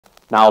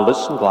Now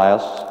listen,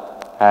 glass,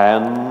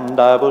 and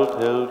I will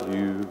tell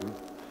you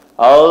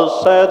a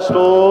sad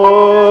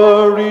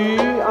story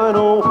I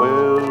know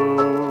well.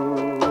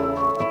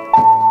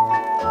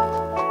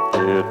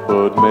 It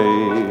would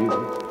make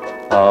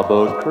a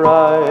book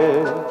cry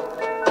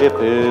if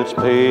its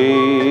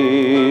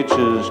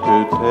pages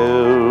could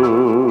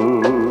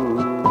tell.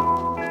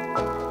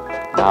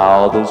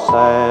 Now the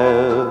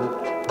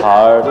sad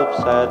part of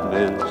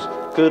sadness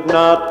could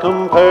not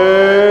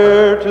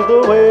compare to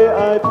the way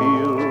I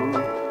feel,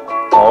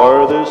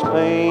 for this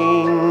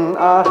pain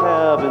I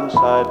have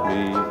inside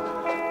me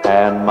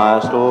and my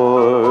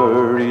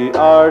story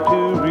are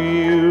too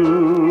real.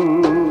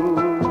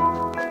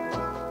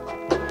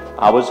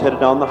 I was headed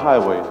down the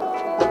highway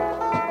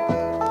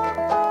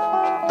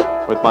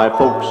with my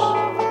folks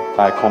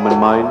back home in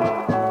mind.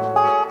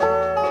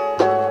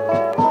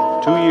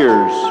 2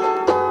 years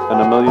and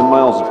 1,000,000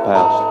 miles have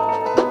passed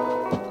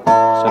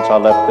since I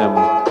left them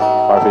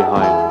far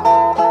behind.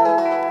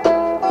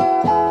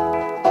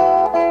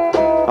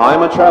 Now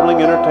I'm a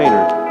traveling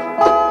entertainer,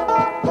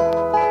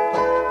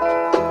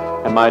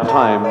 and my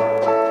time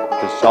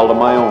is seldom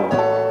my own.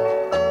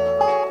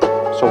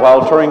 So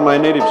while touring my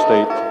native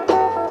state,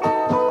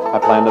 I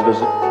plan to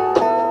visit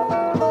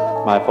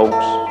my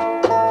folks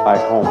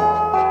back home.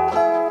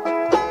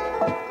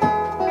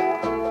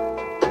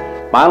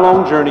 My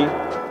long journey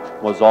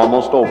was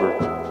almost over,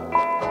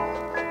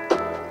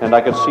 and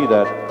I could see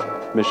that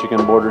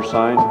Michigan border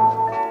sign.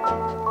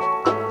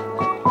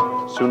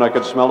 Soon I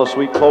could smell the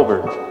sweet clover,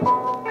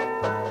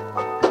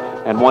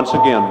 and once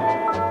again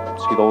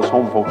see those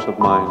home folks of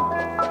mine.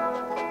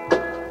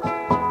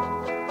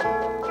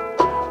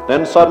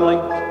 Then suddenly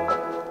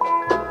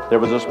there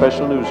was a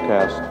special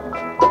newscast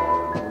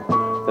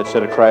that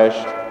said a crash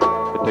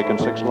had taken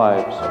 6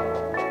 lives.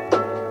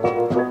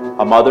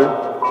 A mother,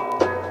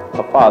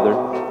 a father,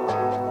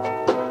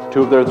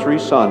 2 of their 3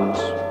 sons,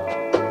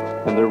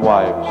 and their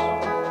wives.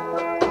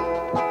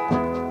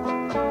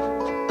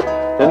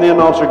 Then the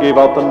announcer gave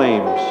out the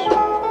names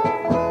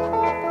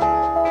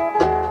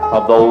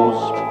of those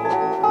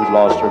who'd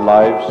lost their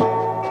lives,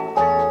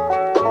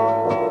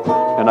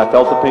 and I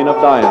felt the pain of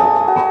dying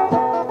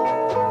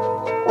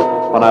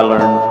when I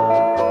learned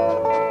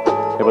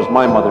it was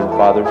my mother and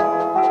father,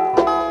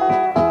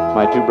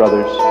 my 2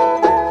 brothers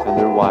and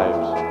their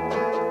wives.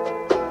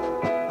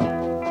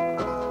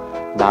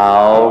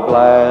 Now,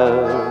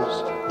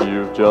 glass,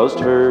 you've just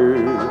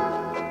heard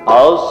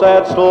a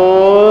sad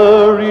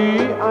story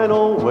I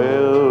know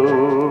well,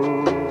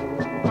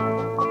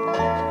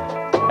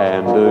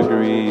 and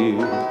agree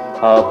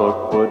a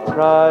book would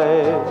cry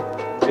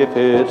if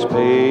its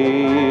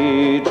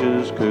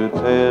pages could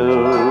tell.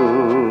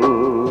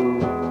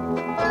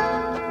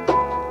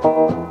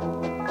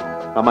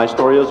 Now my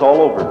story is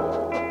all over,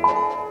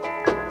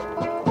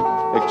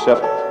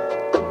 except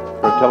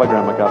for a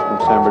telegram I got from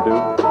San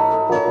Bernardino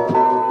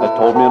that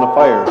told me in a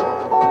fire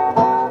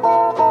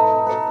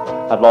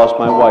I'd lost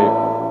my wife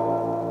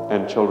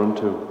and children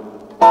too.